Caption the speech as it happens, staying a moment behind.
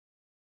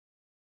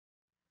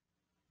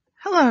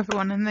Hello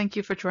everyone, and thank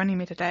you for joining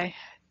me today.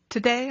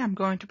 Today I'm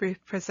going to be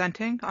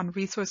presenting on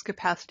resource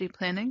capacity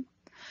planning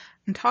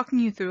and talking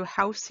you through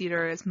how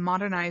CDER is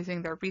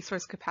modernizing their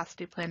resource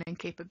capacity planning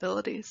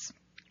capabilities.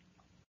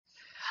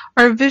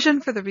 Our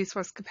vision for the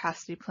resource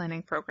capacity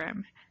planning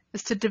program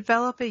is to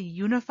develop a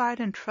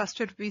unified and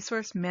trusted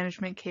resource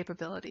management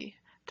capability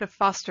to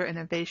foster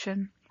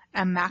innovation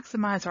and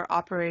maximize our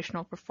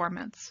operational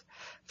performance,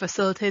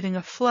 facilitating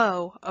a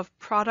flow of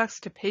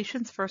products to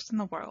patients first in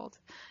the world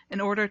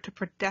in order to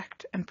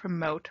protect and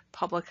promote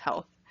public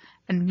health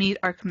and meet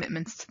our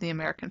commitments to the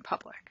American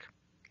public.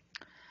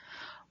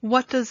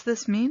 What does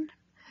this mean?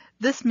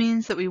 This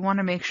means that we want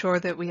to make sure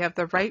that we have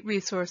the right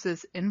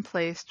resources in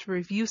place to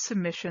review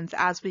submissions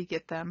as we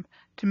get them,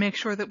 to make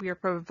sure that we are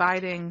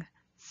providing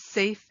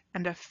safe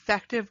and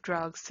effective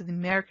drugs to the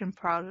American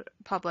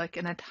public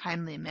in a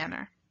timely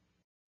manner.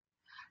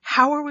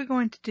 How are we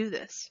going to do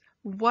this?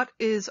 What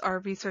is our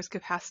resource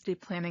capacity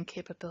planning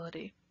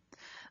capability?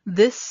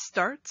 This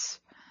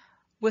starts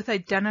with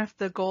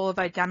the goal of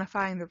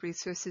identifying the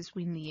resources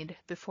we need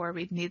before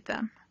we need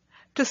them.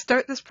 To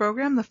start this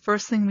program, the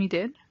first thing we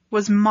did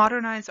was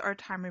modernize our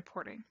time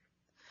reporting.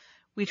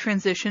 We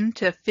transitioned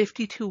to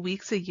 52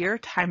 weeks a year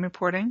time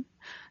reporting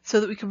so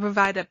that we could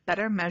provide a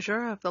better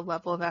measure of the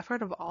level of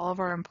effort of all of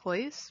our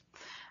employees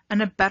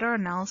and a better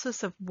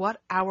analysis of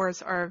what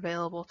hours are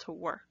available to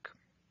work.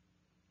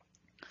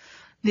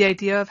 The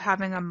idea of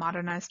having a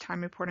modernized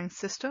time reporting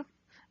system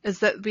is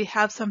that we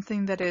have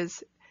something that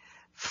is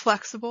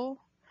flexible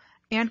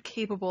and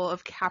capable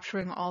of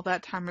capturing all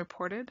that time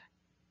reported.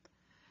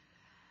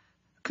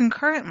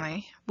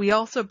 Concurrently, we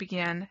also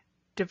began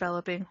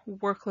developing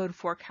workload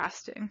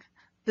forecasting.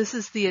 This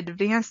is the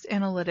advanced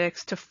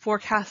analytics to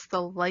forecast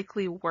the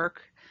likely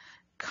work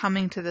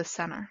coming to the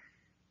center.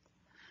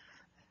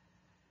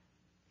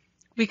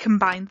 We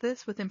combined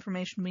this with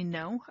information we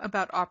know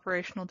about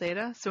operational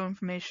data, so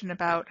information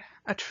about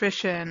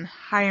attrition,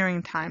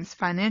 hiring times,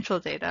 financial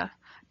data,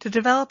 to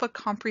develop a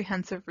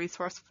comprehensive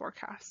resource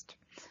forecast,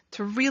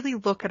 to really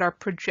look at our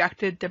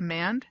projected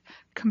demand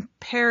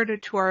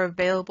compared to our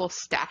available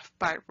staff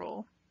by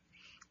role.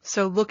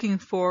 So looking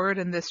forward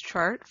in this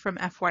chart from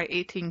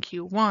FY18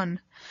 Q1,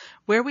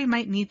 where we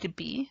might need to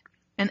be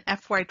in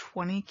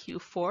FY20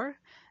 Q4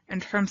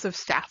 in terms of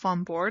staff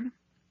on board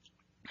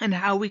and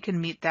how we can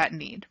meet that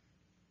need.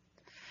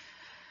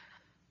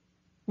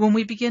 When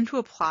we begin to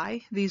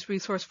apply these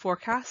resource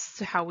forecasts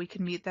to how we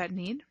can meet that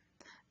need,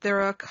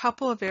 there are a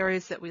couple of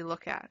areas that we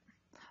look at.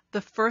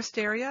 The first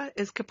area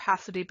is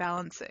capacity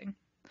balancing,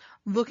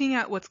 looking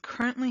at what's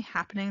currently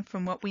happening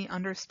from what we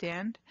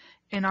understand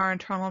in our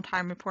internal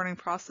time reporting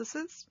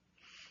processes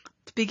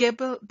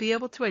to be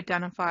able to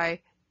identify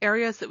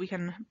areas that we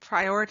can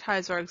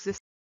prioritize our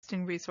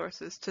existing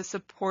resources to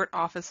support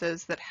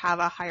offices that have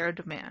a higher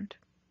demand.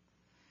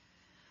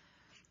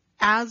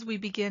 As we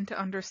begin to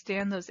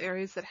understand those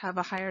areas that have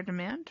a higher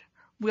demand,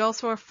 we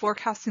also are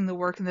forecasting the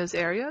work in those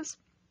areas,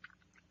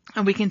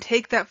 and we can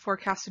take that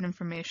forecasted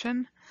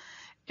information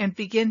and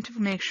begin to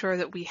make sure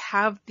that we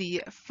have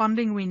the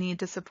funding we need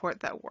to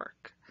support that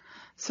work.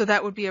 So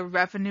that would be a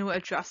revenue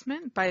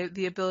adjustment by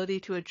the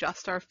ability to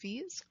adjust our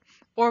fees,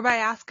 or by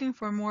asking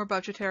for more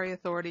budgetary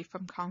authority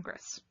from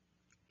Congress.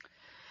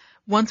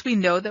 Once we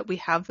know that we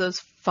have those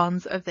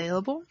funds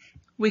available,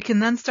 we can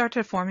then start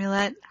to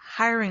formulate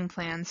hiring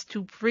plans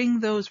to bring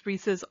those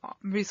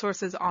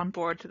resources on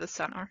board to the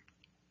center.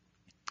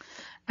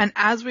 And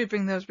as we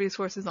bring those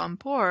resources on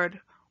board,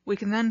 we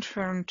can then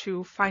turn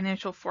to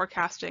financial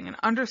forecasting and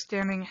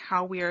understanding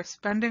how we are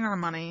spending our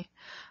money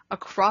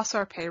across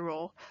our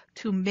payroll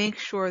to make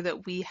sure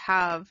that we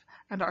have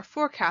and are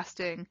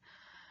forecasting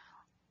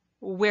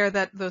where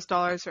those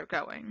dollars are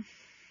going.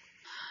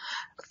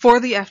 For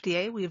the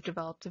FDA, we've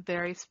developed a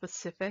very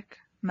specific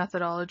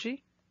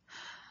methodology.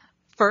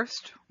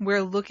 First,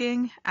 we're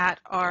looking at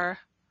our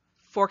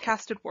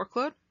forecasted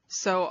workload,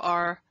 so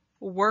our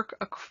work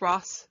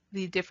across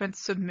the different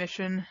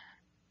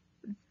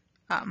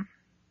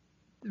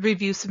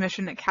review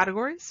submission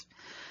categories.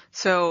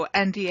 So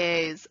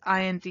NDAs,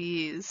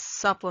 INDs,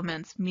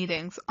 supplements,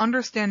 meetings,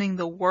 understanding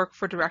the work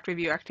for direct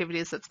review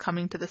activities that's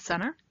coming to the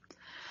center,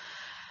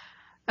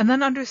 and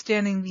then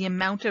understanding the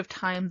amount of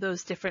time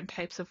those different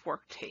types of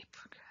work take.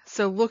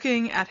 So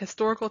looking at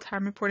historical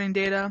time reporting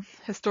data,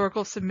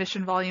 historical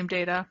submission volume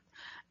data,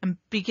 and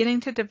beginning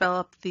to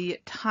develop the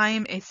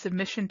time a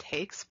submission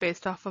takes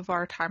based off of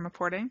our time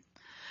reporting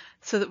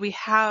so that we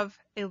have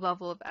a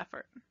level of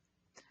effort.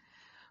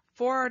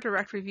 For our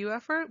direct review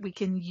effort, we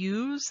can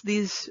use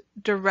these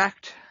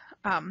direct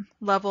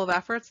level of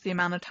efforts, the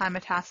amount of time a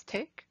task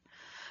take.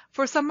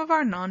 For some of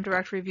our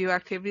non-direct review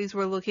activities,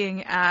 we're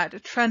looking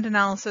at trend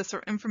analysis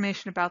or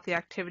information about the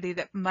activity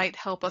that might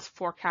help us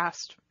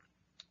forecast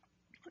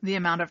the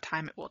amount of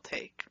time it will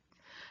take.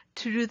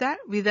 To do that,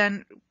 we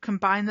then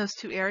combine those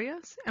two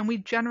areas and we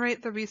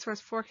generate the resource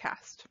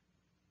forecast.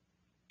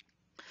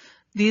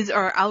 These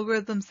are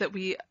algorithms that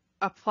we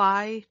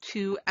apply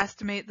to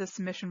estimate the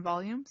submission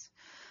volumes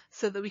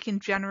so that we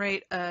can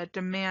generate a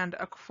demand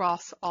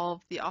across all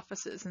of the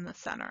offices in the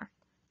center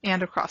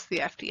and across the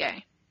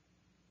FDA.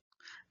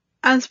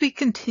 As we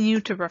continue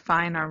to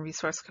refine our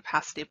resource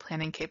capacity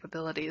planning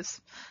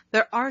capabilities,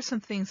 there are some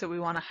things that we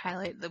want to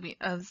highlight that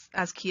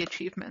as key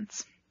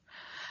achievements.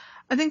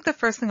 I think the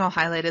first thing I'll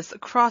highlight is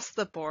across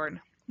the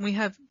board, we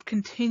have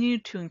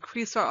continued to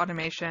increase our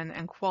automation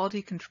and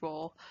quality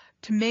control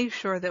to make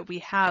sure that we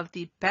have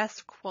the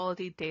best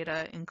quality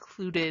data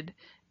included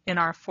in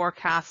our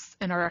forecasts,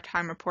 in our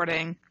time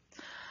reporting,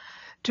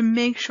 to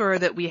make sure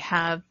that we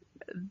have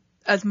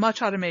as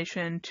much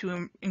automation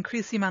to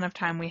increase the amount of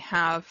time we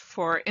have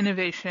for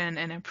innovation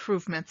and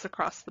improvements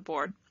across the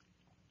board.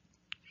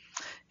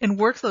 In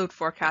workload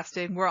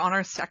forecasting, we're on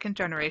our second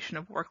generation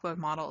of workload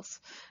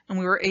models, and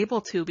we were able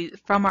to,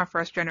 from our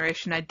first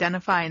generation,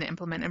 identify and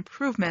implement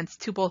improvements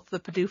to both the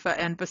PDUFA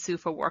and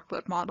BSUFA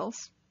workload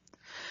models.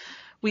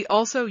 We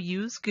also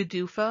use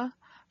GDUFA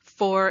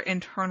for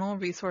internal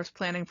resource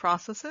planning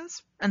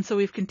processes, and so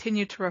we've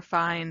continued to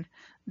refine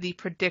the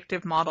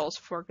predictive models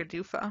for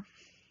GDUFA.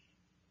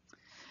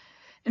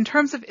 In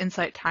terms of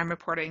Insight time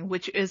reporting,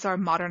 which is our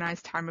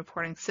modernized time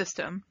reporting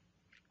system,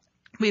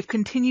 we've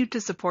continued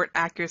to support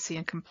accuracy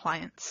and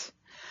compliance.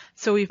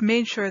 So we've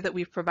made sure that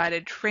we've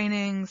provided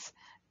trainings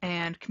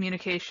and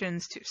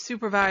communications to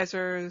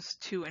supervisors,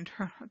 to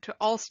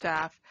all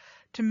staff,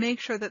 to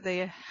make sure that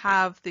they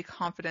have the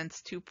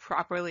confidence to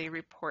properly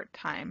report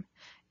time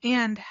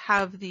and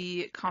have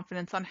the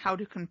confidence on how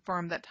to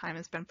confirm that time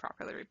has been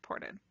properly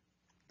reported.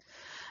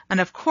 And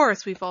of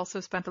course, we've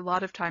also spent a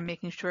lot of time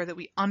making sure that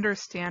we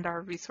understand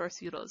our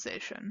resource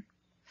utilization.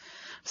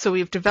 So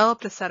we've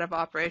developed a set of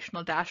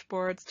operational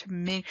dashboards to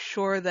make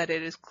sure that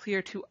it is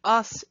clear to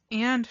us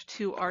and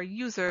to our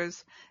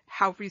users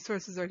how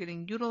resources are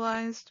getting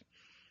utilized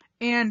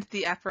and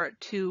the effort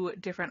to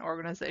different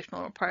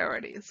organizational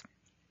priorities.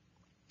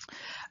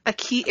 A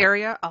key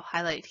area I'll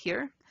highlight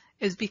here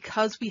is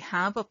because we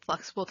have a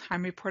flexible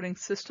time reporting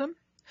system,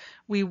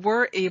 we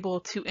were able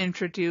to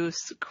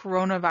introduce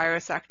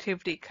coronavirus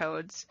activity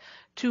codes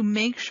to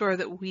make sure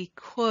that we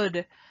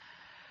could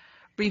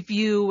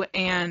review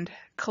and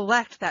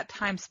collect that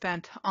time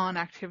spent on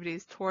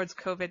activities towards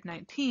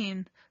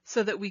COVID-19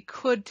 so that we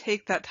could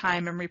take that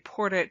time and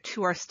report it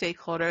to our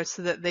stakeholders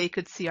so that they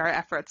could see our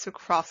efforts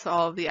across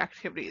all of the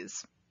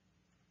activities.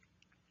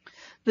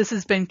 This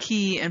has been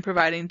key in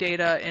providing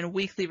data in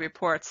weekly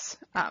reports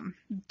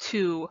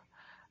to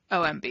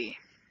OMB.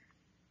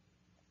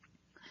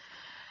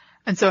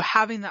 And so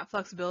having that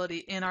flexibility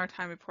in our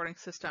time reporting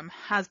system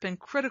has been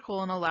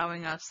critical in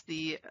allowing us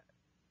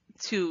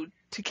to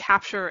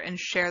capture and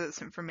share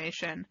this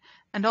information,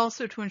 and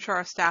also to ensure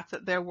our staff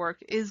that their work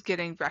is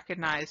getting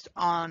recognized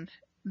on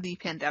the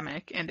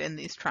pandemic and in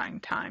these trying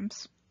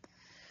times.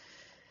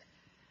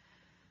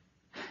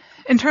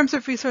 In terms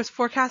of resource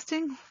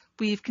forecasting,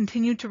 we've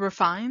continued to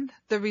refine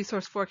the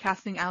resource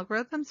forecasting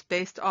algorithms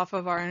based off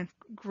of our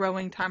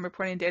growing time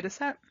reporting data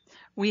set.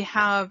 We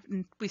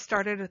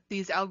started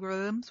these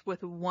algorithms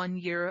with 1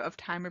 year of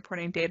time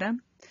reporting data.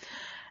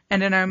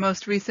 And in our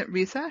most recent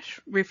refresh,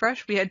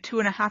 we had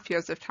 2.5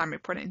 years of time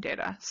reporting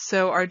data.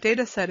 So our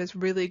data set is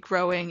really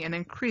growing and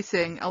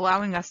increasing,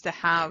 allowing us to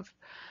have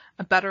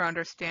a better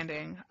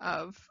understanding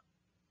of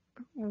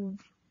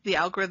the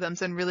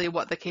algorithms and really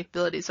what the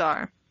capabilities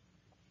are.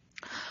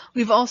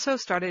 We've also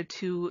started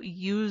to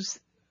use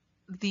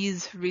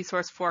these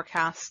resource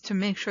forecasts to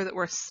make sure that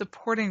we're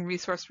supporting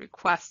resource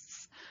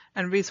requests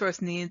and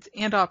resource needs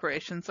and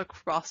operations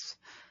across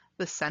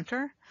the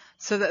center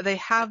so that they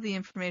have the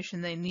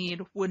information they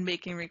need when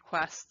making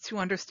requests to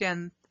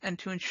understand and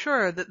to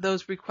ensure that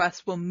those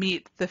requests will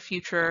meet the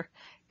future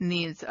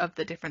needs of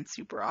the different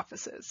super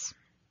offices.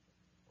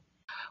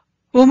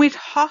 When we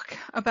talk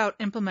about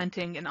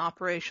implementing and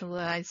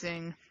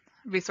operationalizing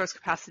resource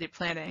capacity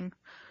planning,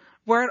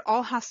 where it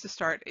all has to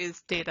start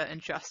is data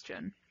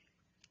ingestion.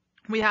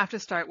 We have to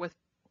start with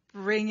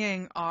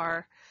bringing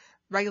our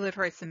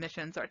regulatory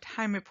submissions, our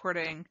time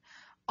reporting,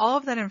 all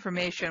of that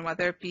information,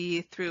 whether it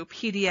be through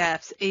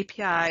PDFs,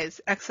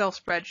 APIs, Excel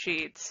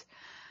spreadsheets,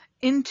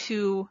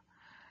 into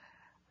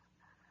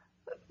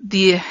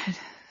the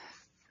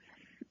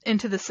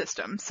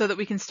system so that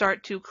we can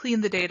start to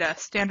clean the data,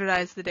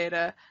 standardize the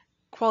data,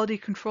 quality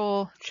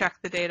control, check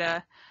the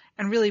data,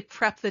 and really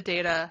prep the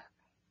data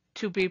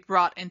to be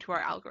brought into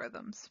our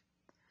algorithms.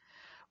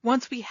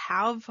 Once we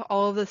have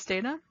all of this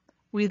data,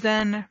 we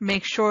then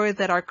make sure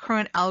that our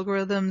current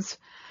algorithms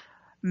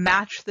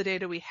match the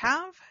data we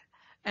have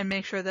and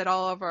make sure that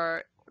all of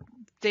our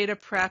data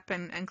prep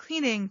and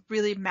cleaning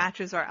really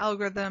matches our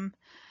algorithm.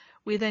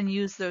 We then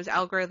use those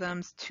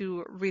algorithms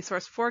to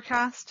resource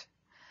forecast,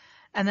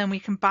 and then we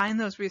combine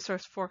those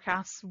resource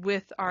forecasts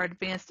with our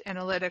advanced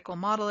analytical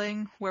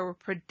modeling where we're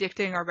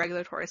predicting our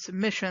regulatory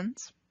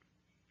submissions.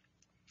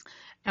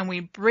 And we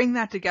bring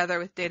that together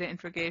with data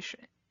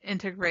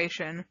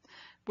integration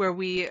where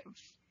we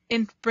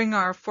bring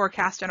our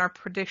forecast and our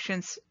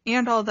predictions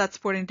and all that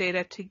supporting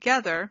data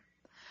together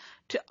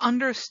to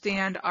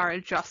understand our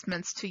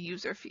adjustments to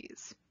user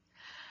fees.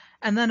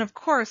 And then, of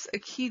course, a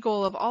key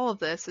goal of all of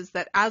this is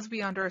that as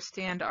we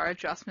understand our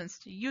adjustments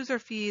to user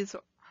fees,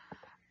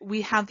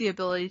 we have the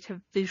ability to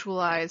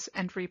visualize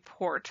and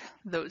report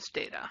those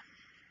data.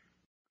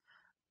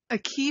 A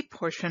key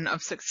portion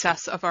of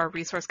success of our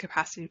resource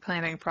capacity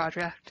planning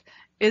project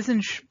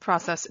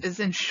process is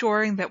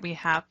ensuring that we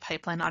have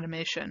pipeline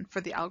automation for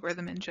the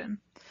algorithm engine.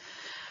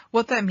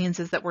 What that means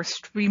is that we're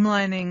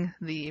streamlining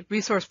the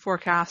resource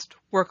forecast,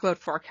 workload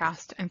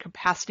forecast, and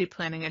capacity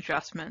planning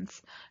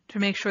adjustments to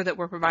make sure that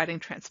we're providing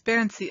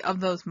transparency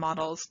of those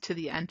models to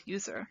the end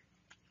user.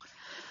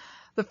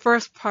 The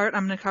first part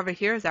I'm going to cover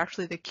here is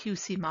actually the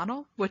QC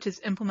model, which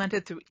is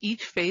implemented through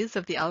each phase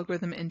of the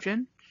algorithm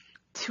engine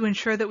to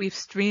ensure that we've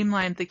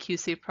streamlined the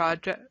QC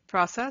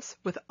process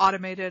with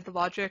automated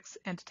logics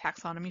and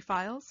taxonomy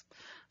files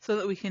so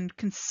that we can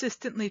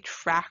consistently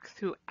track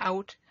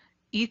throughout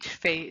each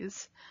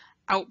phase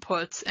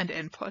outputs and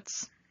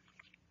inputs.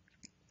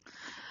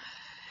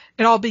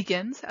 It all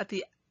begins at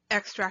the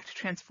extract,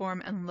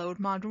 transform, and load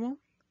module,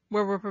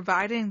 where we're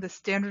providing the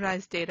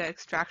standardized data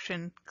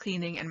extraction,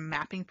 cleaning, and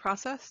mapping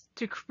process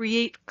to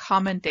create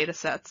common data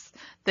sets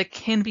that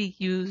can be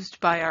used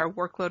by our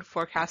workload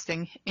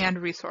forecasting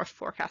and resource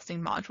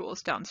forecasting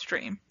modules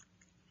downstream.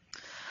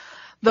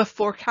 The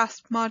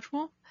forecast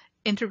module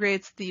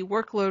integrates the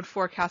workload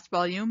forecast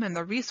volume and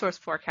the resource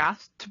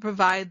forecast to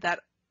provide that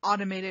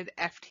automated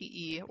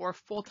FTE or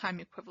full-time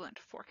equivalent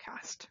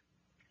forecast.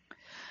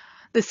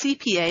 The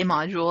CPA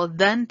module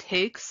then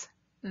takes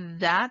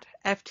that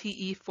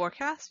FTE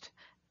forecast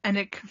and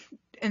it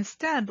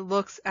instead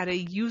looks at a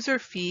user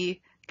fee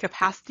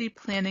capacity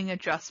planning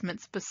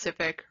adjustment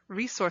specific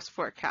resource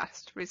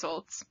forecast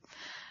results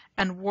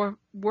and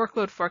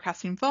workload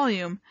forecasting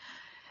volume,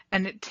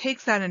 and it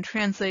takes that and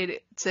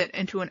translates it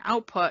into an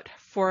output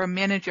for a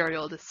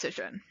managerial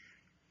decision.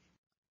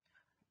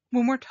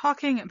 When we're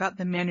talking about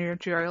the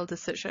managerial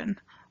decision,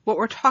 what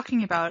we're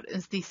talking about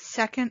is the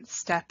second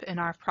step in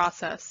our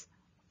process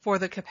for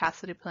the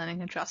capacity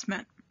planning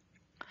adjustment.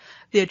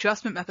 The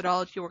adjustment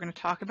methodology we're going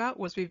to talk about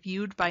was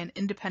reviewed by an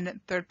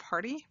independent third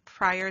party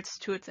prior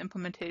to its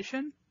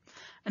implementation,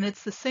 and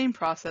it's the same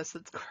process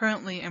that's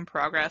currently in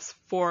progress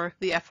for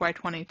the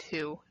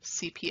FY22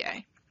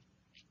 CPA.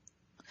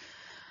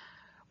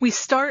 We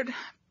start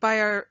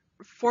by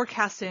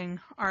forecasting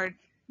our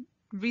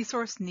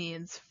resource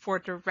needs for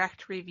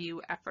direct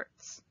review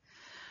efforts.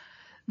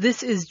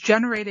 This is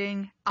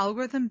generating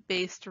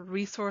algorithm-based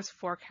resource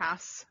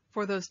forecasts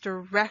for those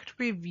direct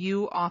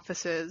review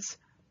offices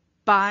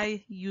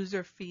by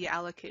user fee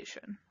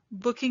allocation,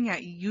 looking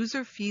at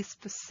user fee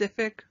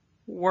specific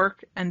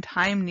work and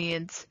time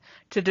needs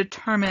to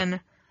determine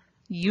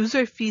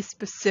user fee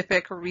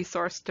specific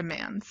resource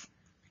demands.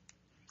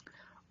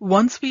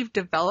 Once we've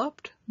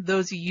developed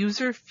those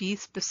user fee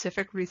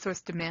specific resource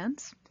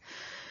demands,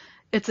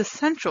 it's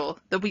essential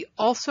that we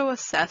also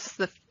assess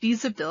the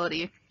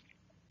feasibility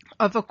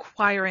of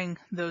acquiring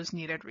those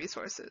needed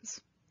resources.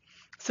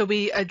 So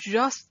we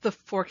adjust the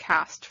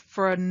forecast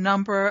for a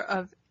number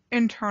of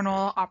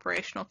internal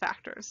operational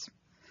factors.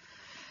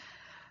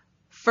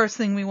 First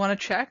thing we want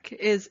to check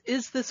is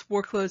this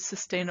workload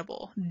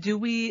sustainable? Do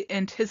we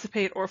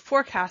anticipate or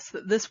forecast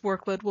that this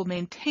workload will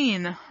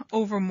maintain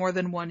over more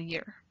than 1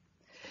 year?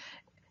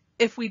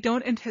 If we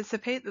don't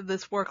anticipate that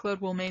this workload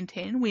will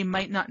maintain, we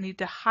might not need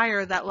to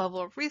hire that level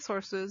of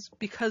resources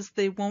because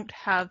they won't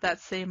have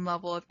that same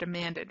level of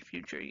demand in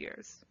future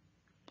years.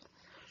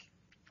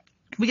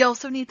 We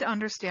also need to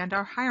understand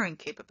our hiring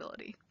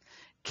capability.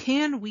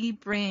 Can we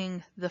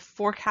bring the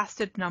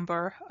forecasted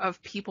number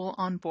of people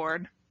on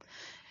board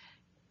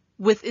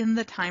within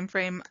the time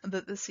frame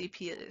that the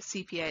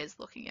CPA is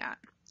looking at?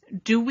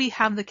 Do we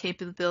have the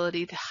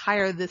capability to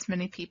hire this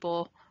many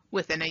people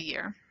within a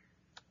year?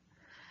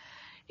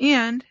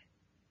 And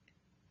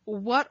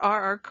what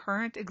are our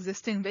current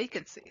existing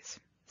vacancies?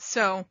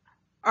 So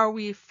are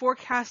we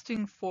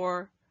forecasting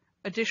for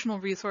additional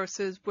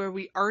resources where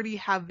we already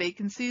have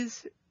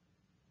vacancies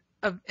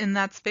in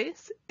that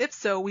space? If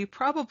so, we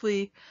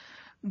probably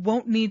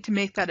won't need to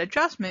make that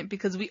adjustment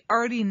because we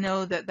already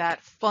know that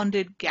that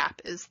funded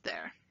gap is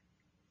there.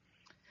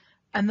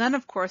 And then,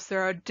 of course,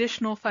 there are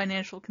additional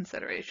financial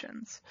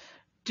considerations.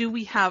 Do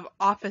we have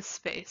office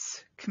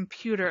space,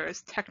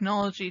 computers,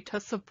 technology to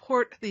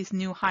support these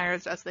new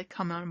hires as they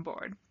come on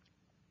board?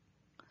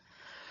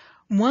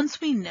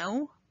 Once we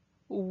know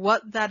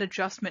what that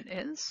adjustment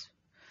is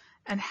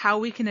and how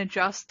we can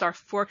adjust our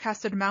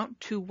forecasted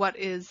amount to what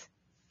is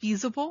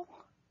feasible,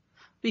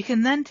 we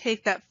can then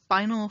take that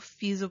final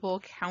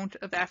feasible count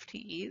of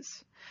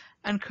FTEs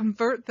and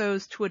convert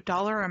those to a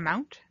dollar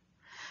amount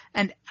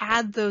and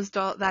add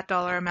that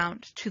dollar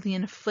amount to the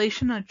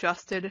inflation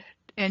adjusted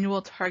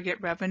annual target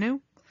revenue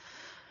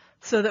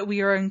so that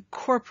we are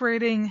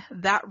incorporating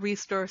that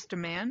resource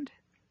demand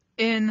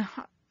in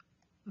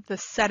the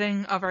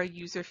setting of our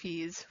user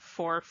fees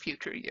for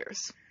future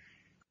years.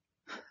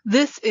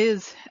 This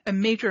is a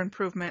major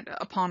improvement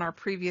upon our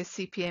previous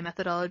CPA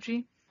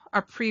methodology.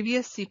 Our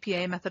previous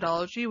CPA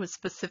methodology was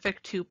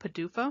specific to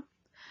PDUFA,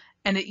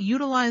 and it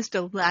utilized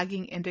a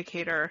lagging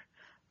indicator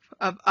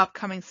of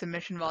upcoming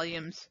submission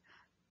volumes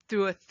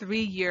through a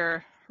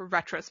 3-year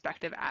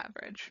retrospective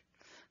average.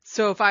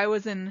 So if I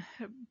was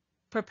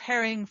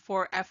preparing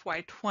for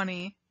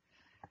FY20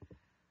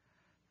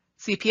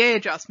 CPA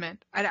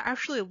adjustment,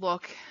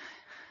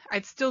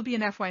 I'd still be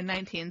in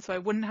FY19, so I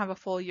wouldn't have a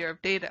full year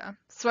of data.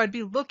 So I'd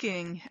be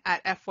looking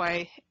at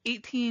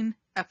FY18,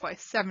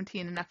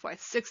 FY17, and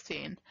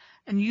FY16,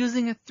 and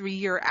using a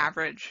 3-year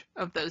average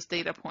of those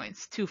data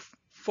points to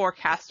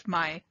forecast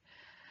my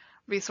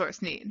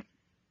resource need.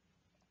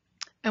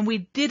 And we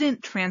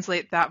didn't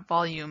translate that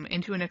volume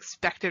into an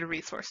expected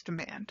resource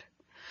demand.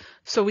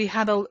 So we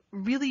had a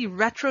really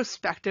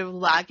retrospective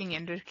lagging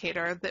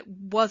indicator that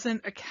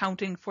wasn't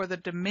accounting for the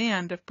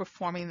demand of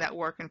performing that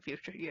work in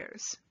future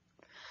years.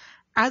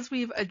 As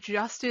we've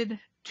adjusted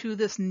to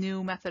this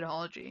new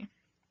methodology,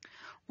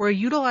 we're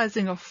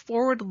utilizing a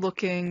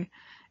forward-looking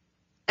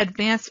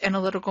advanced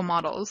analytical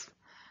models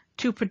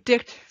to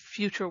predict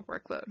future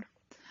workload.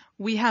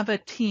 We have a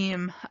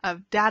team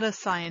of data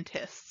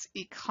scientists,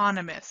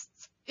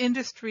 economists,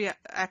 industry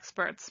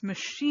experts,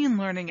 machine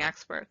learning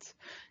experts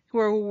who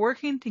are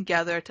working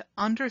together to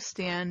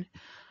understand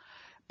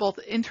both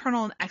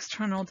internal and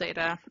external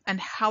data and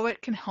how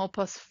it can help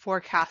us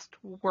forecast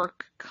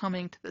work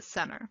coming to the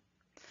center.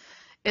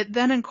 It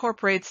then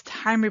incorporates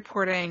time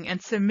reporting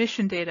and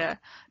submission data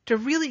to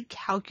really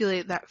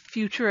calculate that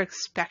future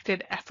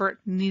expected effort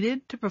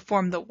needed to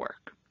perform the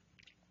work.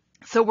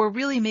 So we're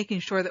really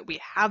making sure that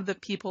we have the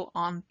people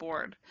on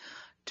board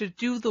to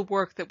do the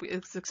work that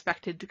is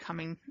expected to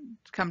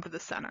come to the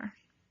center.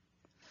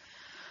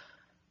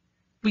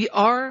 We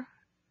are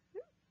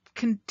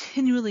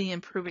continually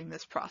improving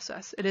this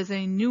process. It is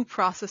a new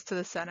process to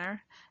the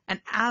center,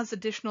 and as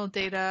additional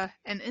data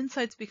and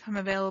insights become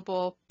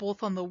available,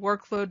 both on the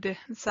workload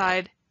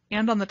side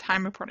and on the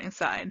time reporting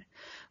side,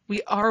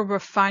 we are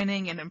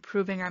refining and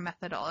improving our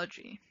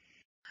methodology.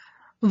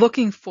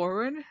 Looking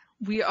forward,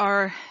 we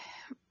are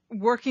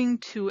working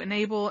to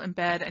enable,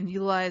 embed, and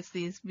utilize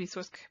these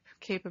resource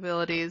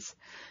capabilities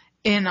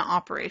in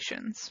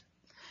operations.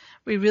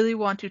 We really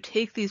want to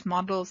take these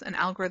models and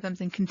algorithms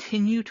and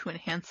continue to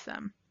enhance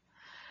them.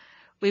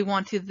 We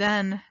want to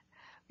then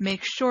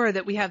make sure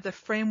that we have the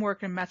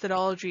framework and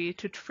methodology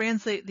to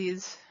translate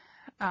these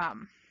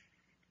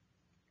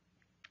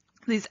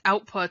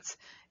outputs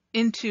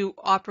into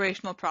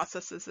operational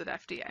processes at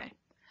FDA.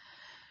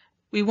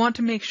 We want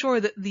to make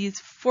sure that these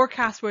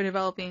forecasts we're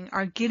developing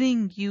are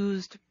getting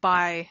used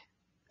by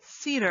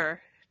CDER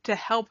to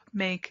help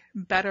make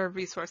better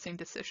resourcing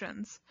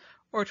decisions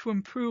or to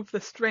improve the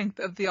strength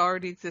of the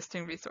already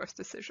existing resource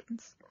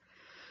decisions.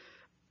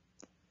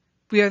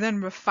 We are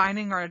then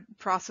refining our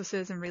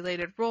processes and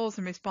related roles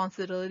and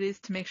responsibilities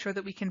to make sure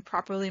that we can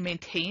properly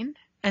maintain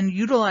and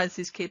utilize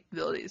these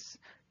capabilities,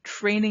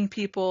 training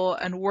people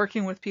and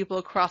working with people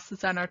across the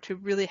center to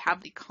really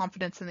have the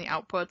confidence in the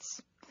outputs.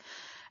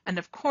 And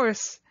of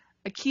course,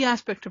 a key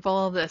aspect of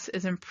all of this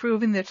is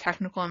improving the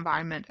technical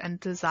environment and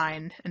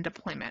design and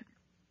deployment.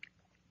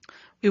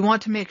 We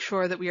want to make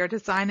sure that we are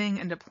designing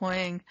and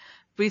deploying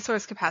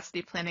resource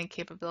capacity planning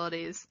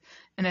capabilities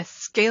in a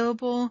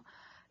scalable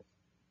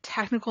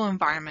technical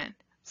environment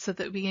so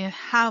that we can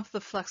have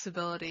the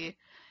flexibility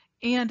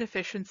and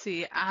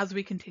efficiency as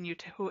we continue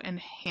to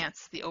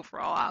enhance the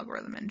overall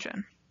algorithm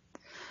engine.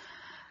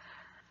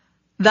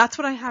 That's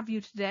what I have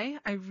you today.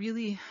 I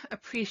really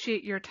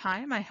appreciate your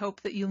time. I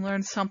hope that you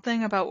learned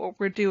something about what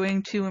we're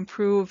doing to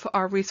improve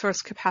our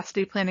resource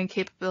capacity planning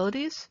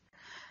capabilities.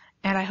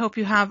 And I hope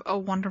you have a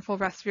wonderful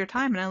rest of your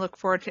time, and I look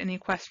forward to any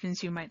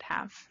questions you might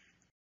have.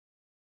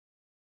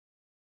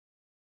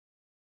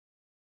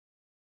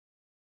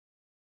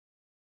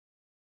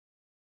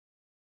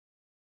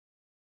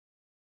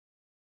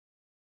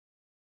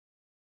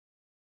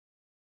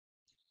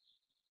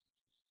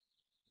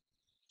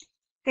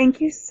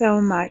 Thank you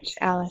so much,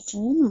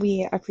 Alison.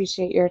 We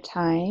appreciate your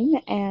time.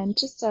 And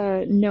just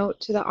a note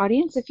to the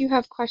audience, if you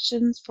have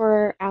questions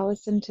for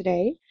Alison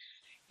today,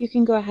 you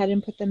can go ahead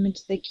and put them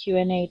into the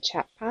Q&A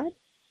chat pod.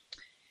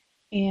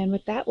 And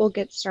with that, we'll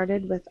get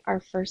started with our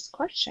first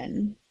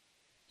question.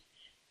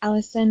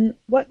 Alison,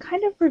 what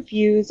kind of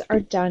reviews are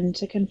done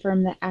to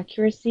confirm the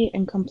accuracy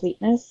and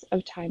completeness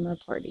of time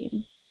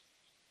reporting?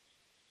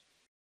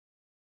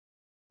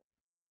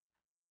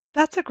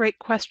 That's a great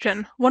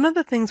question. One of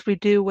the things we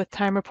do with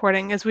time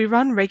reporting is we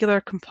run regular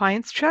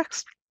compliance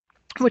checks,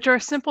 which are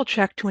a simple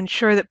check to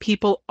ensure that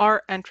people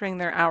are entering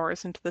their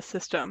hours into the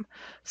system.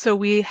 So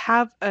we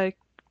have a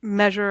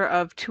measure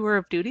of tour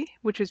of duty,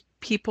 which is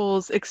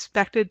people's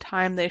expected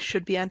time they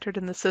should be entered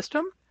in the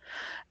system.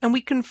 And we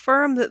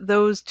confirm that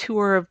those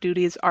tour of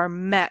duties are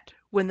met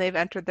when they've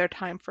entered their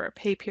time for a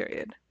pay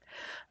period.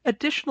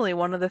 Additionally,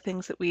 one of the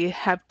things that we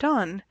have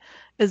done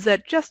is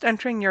that just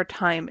entering your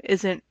time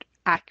isn't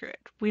accurate.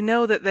 We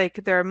know that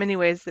there are many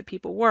ways that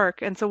people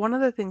work, and so one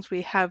of the things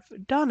we have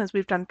done is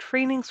we've done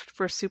trainings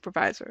for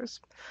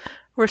supervisors,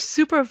 where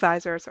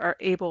supervisors are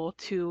able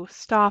to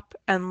stop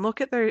and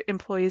look at their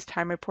employees'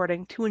 time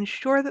reporting to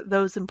ensure that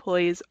those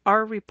employees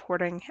are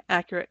reporting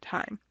accurate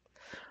time.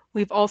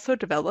 We've also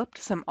developed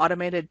some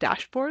automated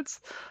dashboards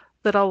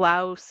that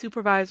allow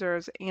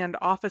supervisors and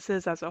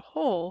offices as a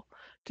whole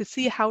to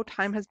see how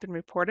time has been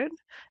reported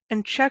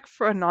and check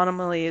for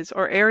anomalies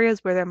or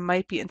areas where there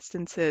might be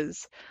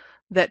instances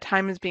that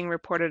time is being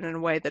reported in a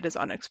way that is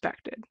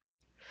unexpected.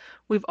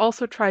 We've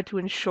also tried to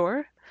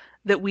ensure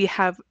that we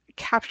have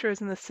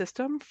captures in the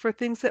system for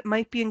things that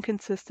might be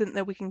inconsistent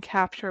that we can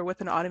capture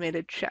with an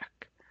automated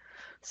check.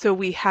 So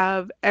we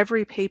have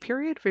every pay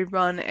period, we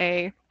run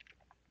a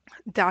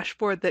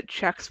dashboard that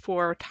checks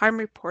for time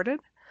reported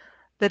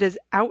that is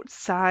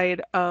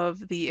outside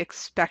of the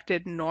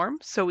expected norm.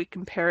 So we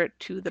compare it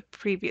to the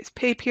previous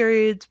pay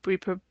periods, we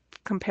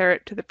compare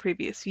it to the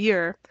previous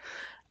year,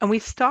 and we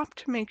stop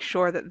to make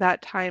sure that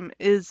that time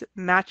is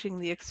matching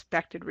the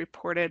expected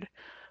reported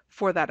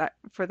for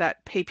that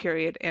pay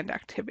period and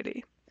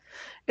activity.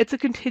 It's a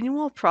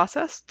continual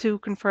process to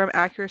confirm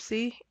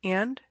accuracy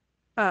and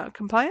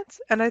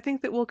compliance, and I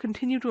think that we'll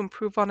continue to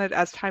improve on it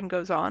as time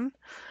goes on.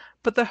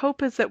 But the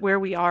hope is that where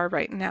we are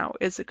right now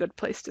is a good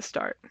place to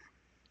start.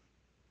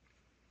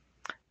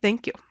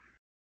 Thank you.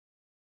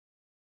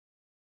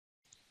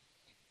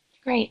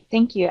 Great.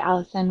 Thank you,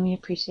 Allison. We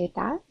appreciate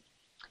that.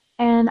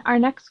 And our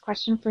next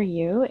question for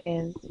you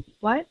is,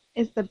 what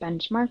is the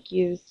benchmark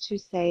used to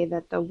say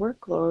that the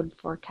workload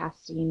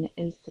forecasting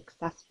is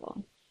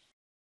successful?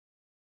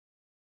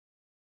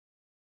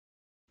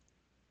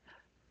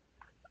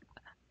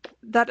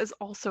 That is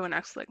also an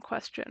excellent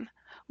question.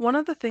 One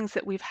of the things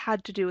that we've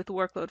had to do with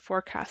workload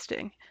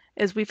forecasting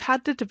is we've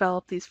had to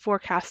develop these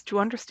forecasts to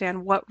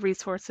understand what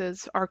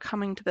resources are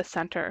coming to the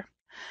center.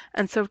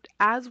 And so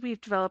as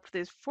we've developed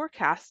these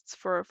forecasts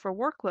for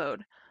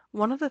workload,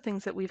 one of the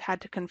things that we've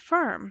had to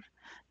confirm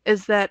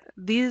is that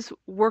these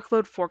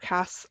workload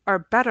forecasts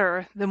are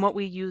better than what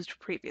we used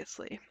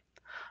previously.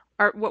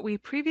 What we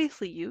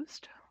previously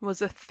used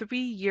was a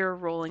 3-year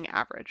rolling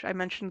average. I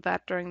mentioned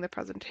that during the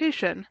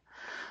presentation.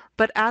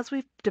 But as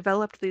we've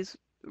developed these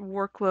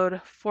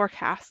workload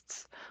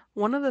forecasts,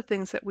 one of the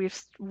things that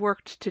we've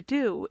worked to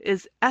do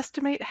is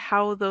estimate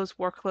how those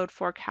workload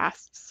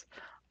forecasts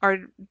are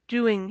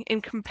doing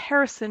in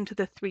comparison to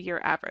the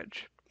 3-year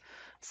average.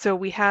 So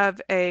we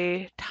have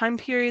a time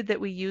period that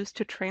we use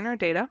to train our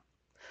data,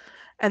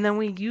 and then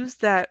we use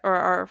that,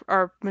 or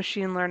our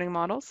machine learning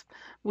models,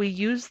 we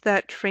use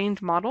that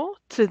trained model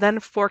to then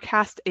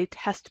forecast a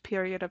test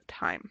period of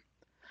time.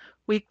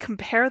 We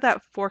compare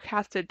that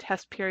forecasted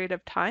test period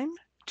of time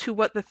to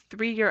what the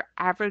 3-year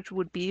average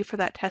would be for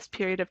that test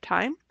period of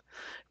time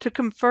to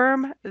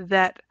confirm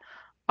that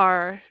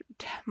our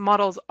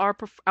models are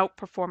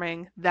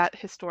outperforming that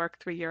historic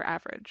 3-year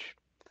average.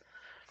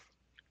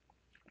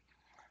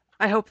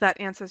 I hope that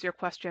answers your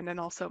question and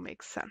also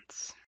makes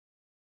sense.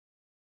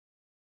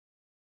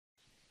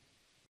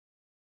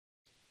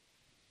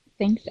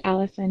 Thanks,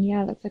 Allison.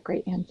 Yeah, that's a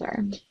great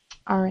answer.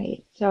 All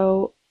right,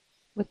 so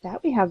with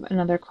that, we have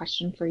another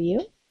question for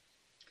you.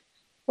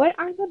 What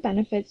are the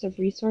benefits of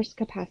resource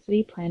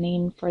capacity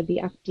planning for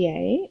the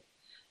FDA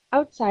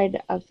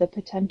outside of the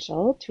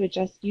potential to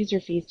adjust user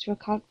fees to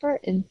account for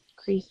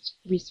increased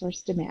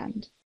resource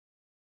demand?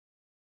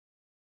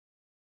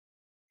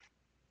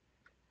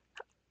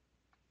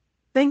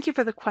 Thank you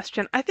for the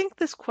question. I think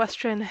this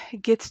question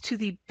gets to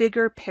the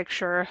bigger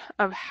picture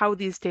of how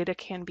these data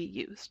can be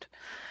used.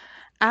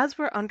 As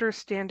we're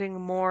understanding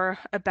more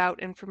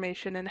about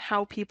information and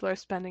how people are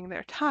spending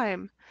their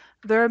time,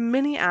 there are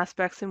many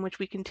aspects in which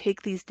we can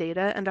take these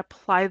data and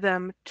apply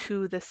them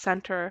to the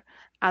center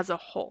as a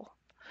whole.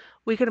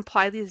 We can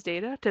apply these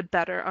data to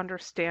better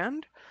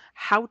understand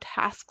how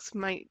tasks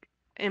might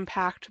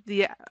impact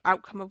the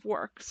outcome of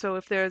work. So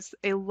if there's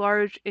a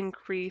large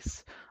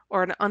increase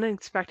or an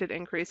unexpected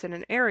increase in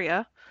an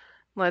area,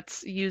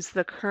 let's use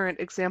the current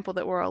example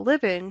that we're all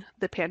living,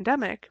 the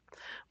pandemic,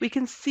 we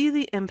can see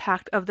the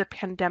impact of the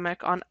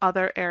pandemic on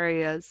other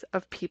areas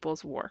of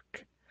people's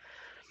work.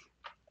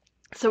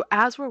 So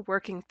as we're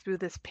working through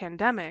this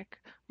pandemic,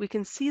 we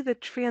can see the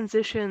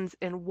transitions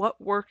in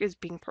what work is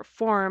being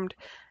performed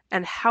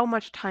and how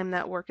much time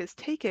that work is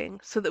taking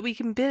so that we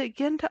can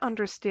begin to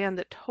understand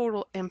the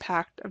total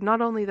impact of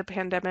not only the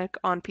pandemic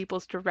on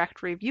people's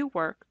direct review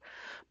work,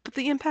 but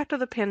the impact of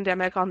the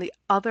pandemic on the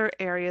other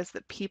areas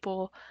that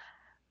people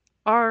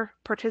are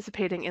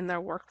participating in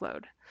their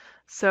workload.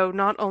 So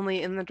not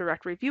only in the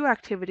direct review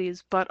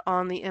activities, but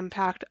on the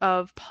impact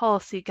of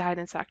policy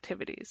guidance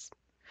activities.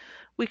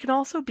 We can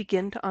also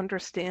begin to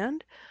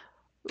understand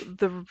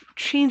the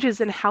changes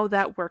in how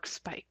that work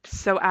spiked.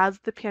 So as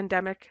the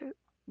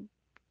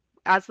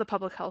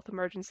public health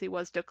emergency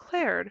was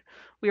declared,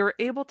 we were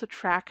able to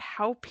track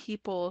how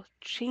people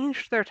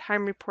changed their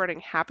time reporting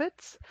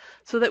habits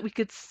so that we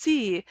could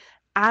see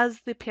as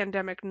the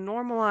pandemic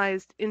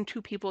normalized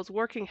into people's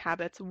working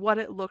habits, what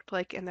it looked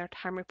like in their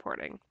time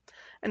reporting.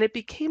 And it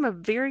became a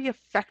very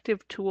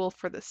effective tool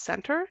for the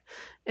center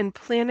in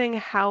planning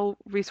how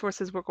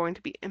resources were going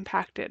to be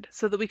impacted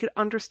so that we could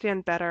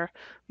understand better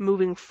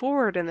moving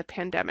forward in the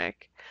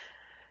pandemic,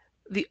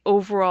 the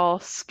overall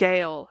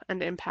scale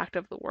and impact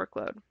of the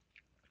workload.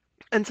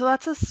 And so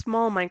that's a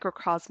small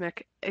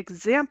microcosmic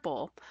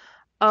example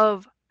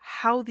of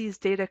how these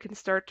data can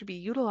start to be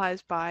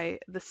utilized by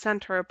the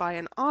center, by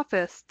an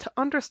office, to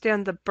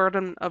understand the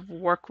burden of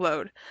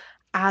workload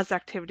as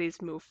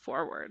activities move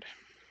forward.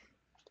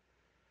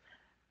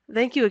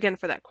 Thank you again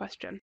for that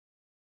question.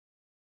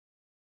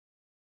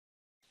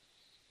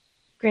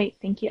 Great,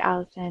 thank you,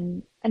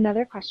 Allison.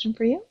 Another question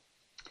for you.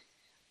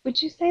 Would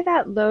you say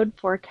that load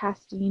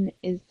forecasting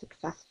is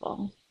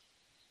successful?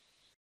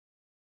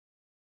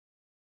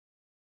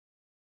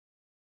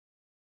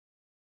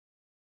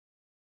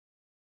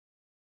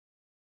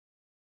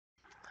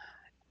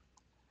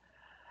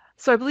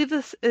 So I believe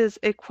this is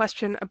a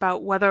question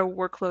about whether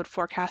workload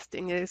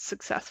forecasting is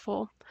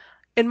successful.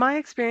 In my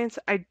experience,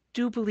 I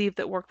do believe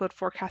that workload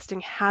forecasting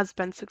has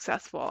been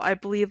successful. I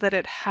believe that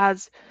it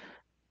has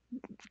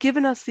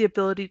given us the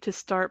ability to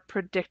start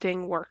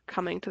predicting work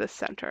coming to the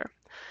center.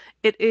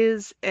 It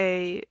is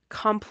a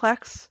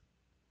complex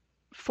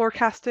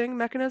forecasting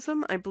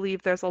mechanism. I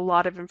believe there's a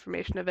lot of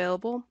information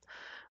available,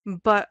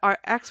 but our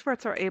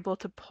experts are able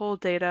to pull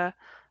data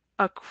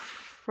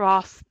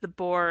across the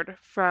board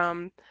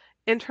from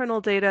internal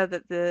data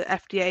that the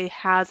FDA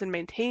has and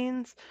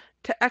maintains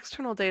to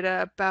external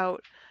data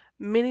about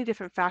many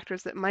different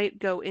factors that might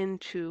go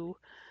into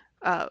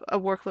a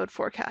workload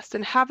forecast.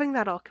 And having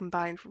that all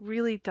combined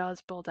really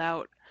does build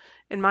out,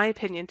 in my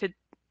opinion, to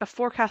a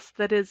forecast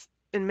that is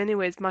in many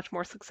ways much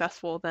more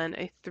successful than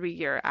a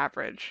 3-year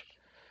average.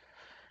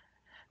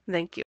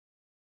 Thank you.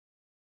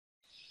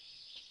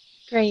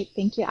 Great,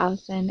 thank you,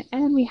 Allison.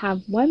 And we have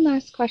one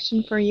last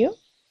question for you.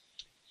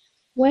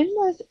 When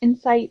was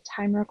Insight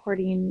time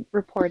reporting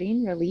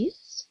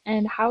released,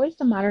 and how is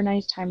the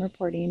modernized time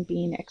reporting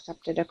being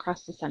accepted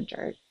across the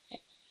center?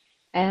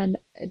 And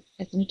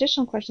as an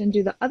additional question,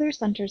 do the other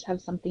centers have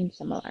something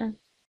similar?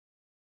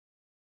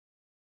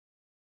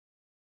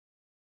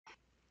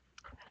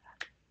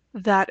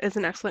 That is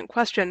an excellent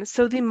question.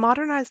 So the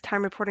modernized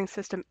time reporting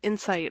system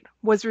Insight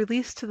was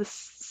released to the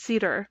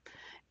CDER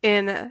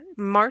in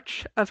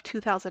March of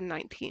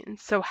 2019,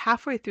 so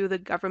halfway through the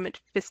government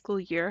fiscal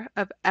year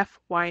of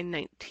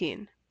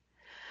FY19.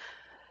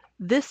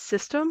 This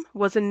system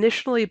was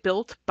initially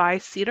built by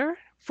CDER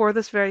for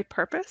this very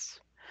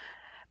purpose,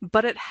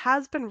 but it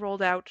has been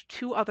rolled out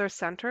to other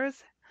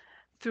centers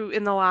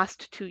in the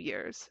last 2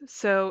 years.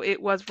 So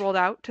it was rolled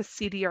out to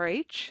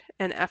CDRH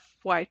in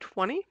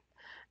FY20,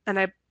 and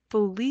I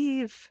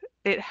believe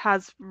it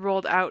has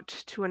rolled out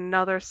to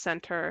another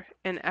center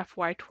in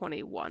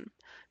FY21.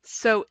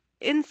 So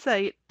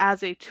Insight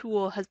as a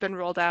tool has been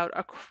rolled out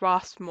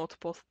across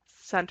multiple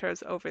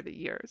centers over the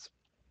years.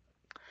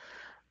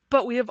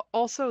 But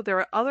there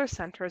are other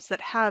centers that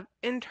have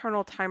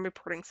internal time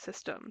reporting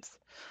systems.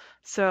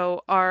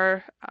 So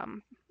our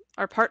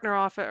partner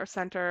office or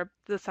center,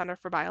 the Center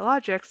for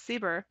Biologics,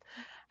 CBER,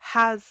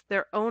 has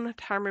their own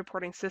time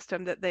reporting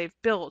system that they've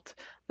built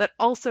that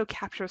also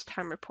captures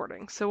time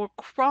reporting. So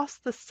across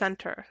the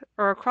center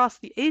or across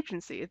the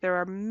agency, there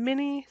are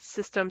many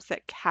systems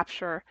that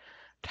capture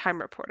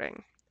time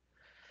reporting.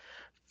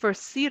 For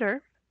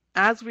CDER,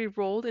 as we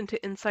rolled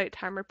into Insight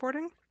time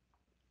reporting,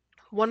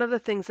 one of the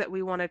things that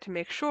we wanted to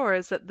make sure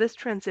is that this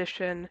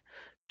transition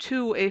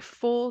to a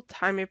full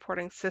time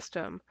reporting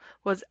system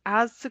was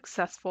as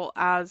successful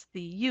as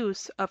the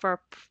use of our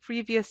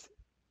previous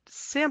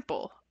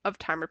sample of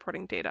time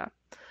reporting data.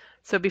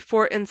 So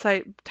before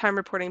Insight time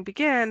reporting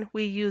began,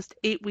 we used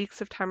 8 weeks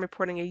of time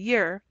reporting a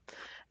year,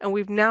 and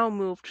we've now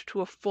moved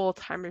to a full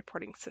time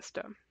reporting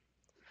system.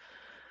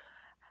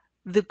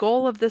 The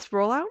goal of this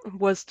rollout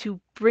was to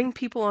bring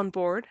people on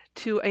board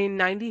to a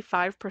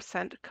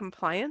 95%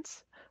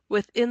 compliance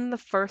within the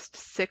first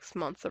 6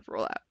 months of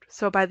rollout,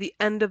 so by the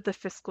end of the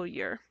fiscal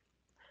year.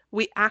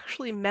 We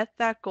actually met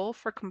that goal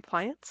for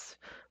compliance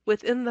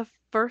within the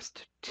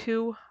first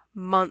 2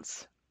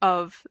 months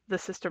of the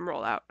system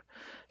rollout.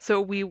 So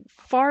we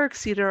far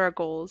exceeded our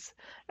goals,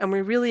 and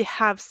we really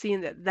have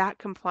seen that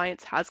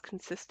compliance has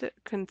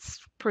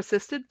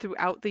persisted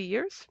throughout the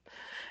years,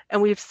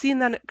 and we've seen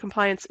that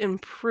compliance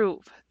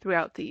improve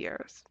throughout the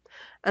years.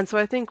 And so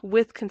I think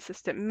with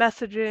consistent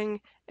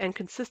messaging and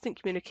consistent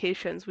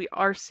communications, we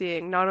are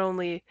seeing not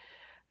only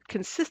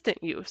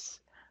consistent use,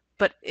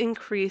 but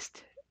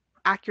increased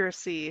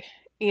accuracy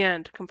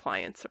and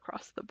compliance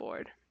across the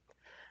board.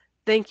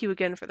 Thank you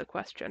again for the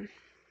question.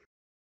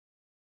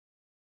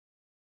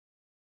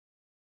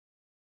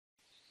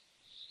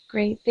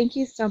 Great. Thank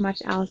you so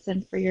much,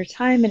 Allison, for your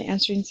time and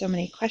answering so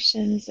many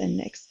questions and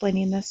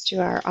explaining this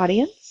to our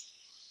audience.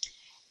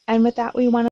 And with that, we want to